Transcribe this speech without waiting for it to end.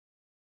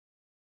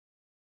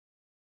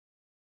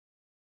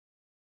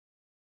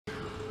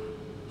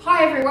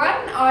Hi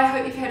everyone, I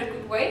hope you've had a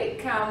good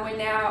week. We're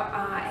now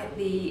at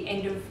the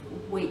end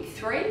of week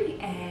 3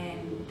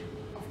 and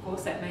of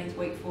course that means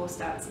week 4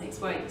 starts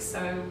next week.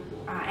 So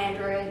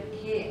Andrea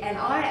here and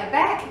I are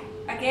back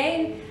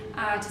again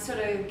to sort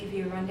of give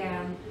you a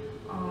rundown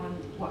on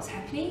what's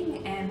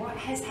happening and what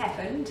has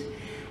happened.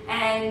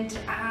 And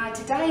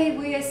today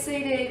we are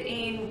seated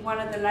in one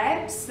of the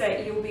labs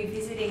that you'll be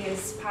visiting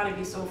as part of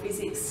your soil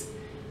physics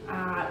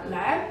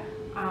lab.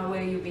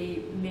 Where you'll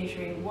be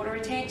measuring water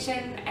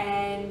retention,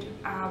 and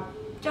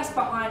just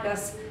behind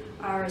us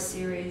are a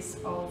series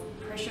of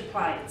pressure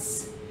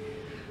plates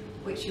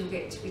which you'll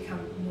get to become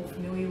more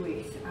familiar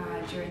with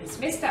during the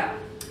semester.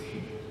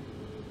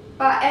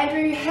 But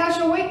Andrew, how's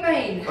your week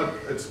been?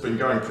 It's been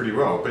going pretty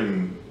well.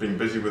 Been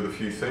busy with a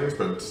few things,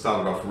 but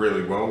started off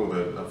really well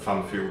with a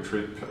fun field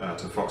trip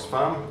to Fox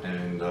Farm,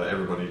 and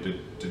everybody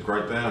did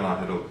great there, and I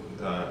had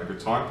a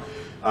good time.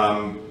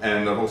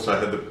 And I've also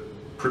had the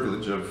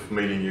privilege of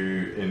meeting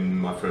you in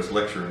my first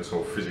lecture in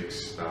soil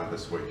physics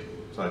this week.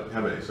 So how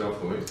about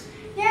yourself, Louise?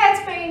 Yeah,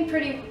 it's been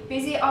pretty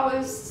busy. I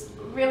was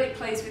really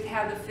pleased with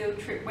how the field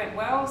trip went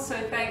well, so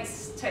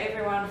thanks to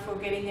everyone for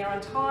getting there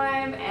on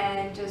time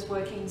and just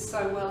working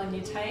so well in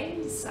your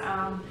teams.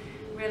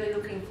 Really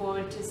looking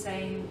forward to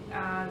seeing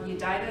your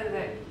data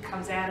that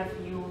comes out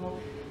of your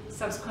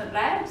subsequent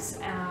labs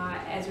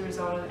as a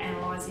result of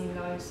analysing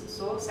those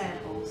soil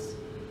samples.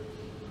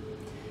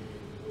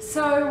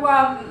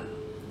 So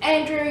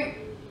Andrew,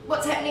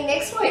 what's happening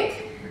next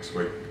week? Next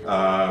week?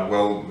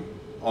 Well,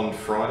 on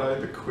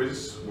Friday the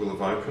quiz will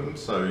have opened,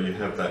 so you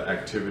have that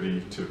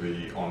activity to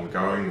be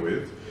ongoing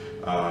with.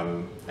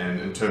 And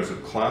in terms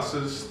of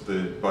classes,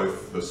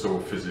 both the soil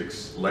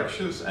physics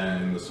lectures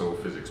and the soil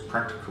physics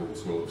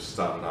practicals will have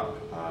started up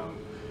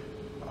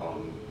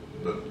on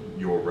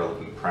your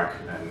relevant prac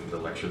and the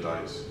lecture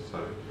days.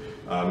 So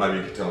maybe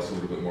you could tell us a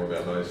little bit more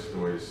about those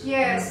stories.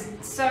 Yes,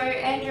 so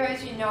Andrew,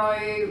 as you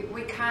know,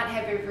 we can't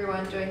have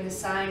everyone doing the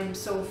same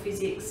soil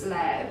physics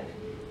lab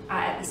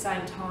at the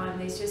same time.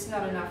 There's just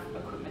not enough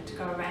equipment to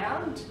go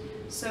around.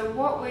 So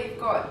what we've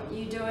got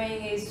you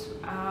doing is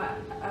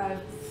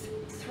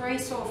 3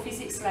 soil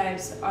physics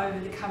labs over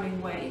the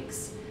coming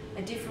weeks,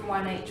 a different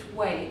one each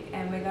week,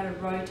 and we're going to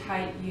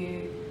rotate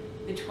you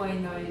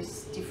between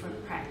those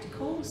different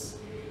practicals.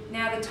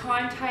 Now the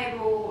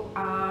timetable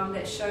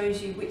that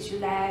shows you which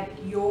lab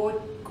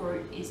your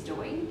group is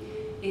doing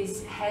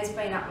has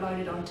been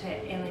uploaded onto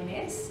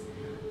LMS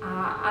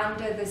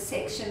under the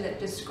section that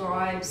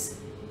describes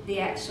the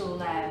actual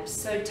labs.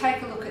 So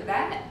take a look at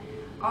that.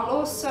 I'll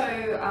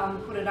also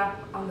put it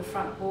up on the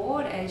front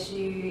board as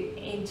you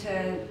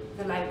enter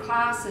the lab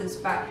classes,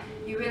 but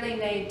you really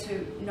need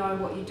to know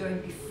what you're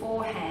doing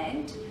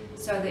beforehand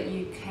so that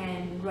you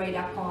can read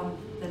up on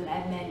the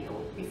lab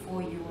manual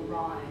before you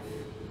arrive.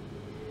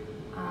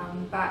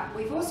 But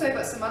we've also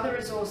got some other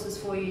resources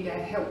for you to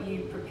help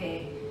you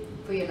prepare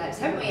for your labs,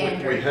 haven't we,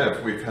 Andrew? We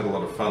have. We've had a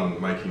lot of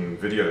fun making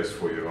videos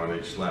for you on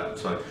each lab.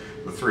 So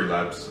the 3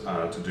 labs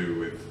are to do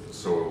with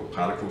soil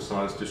particle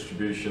size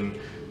distribution,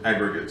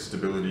 aggregate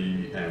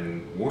stability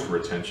and water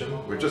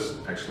retention. We've just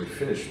actually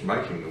finished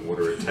making the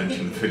water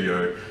retention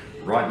video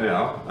right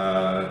now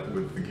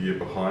with the gear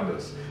behind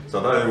us. So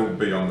they will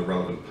be on the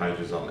relevant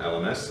pages on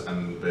LMS,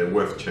 and they're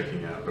worth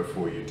checking out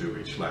before you do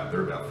each lab.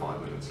 They're about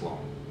 5 minutes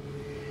long.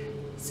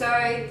 So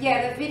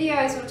yeah, the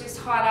videos will just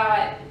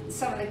highlight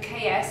some of the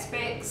key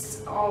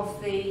aspects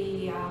of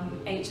each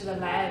of the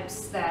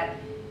labs that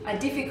are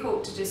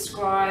difficult to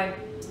describe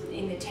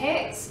in the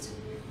text,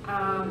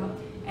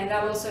 and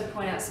they'll also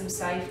point out some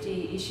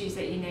safety issues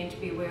that you need to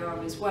be aware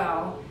of as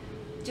well.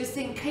 Just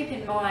keep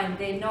in mind,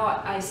 they're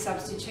not a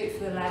substitute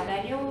for the lab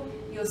manual.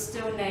 You'll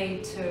still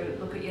need to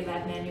look at your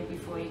lab manual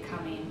before you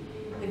come in.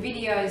 The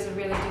videos are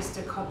really just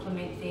to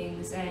complement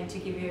things and to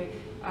give you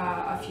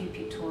a few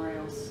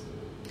pictorials.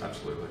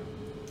 Absolutely.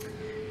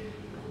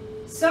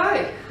 So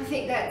I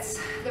think that's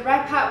the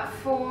wrap up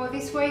for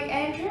this week,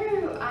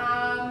 Andrew.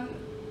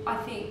 I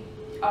think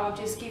I'll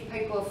just give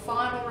people a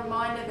final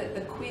reminder that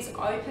the quiz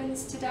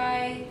opens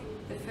today,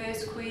 the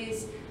first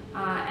quiz,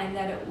 and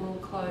that it will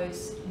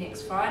close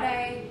next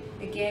Friday.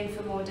 Again,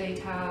 for more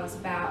details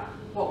about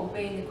what will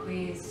be in the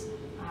quiz,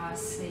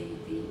 see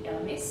the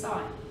LMS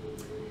site.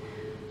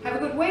 Have a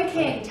good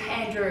weekend,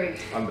 Andrew.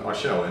 I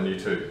shall, and you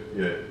too.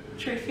 Yeah.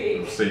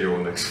 Terrific. See you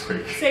all next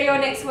week. See you all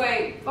next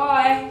week.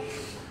 Bye.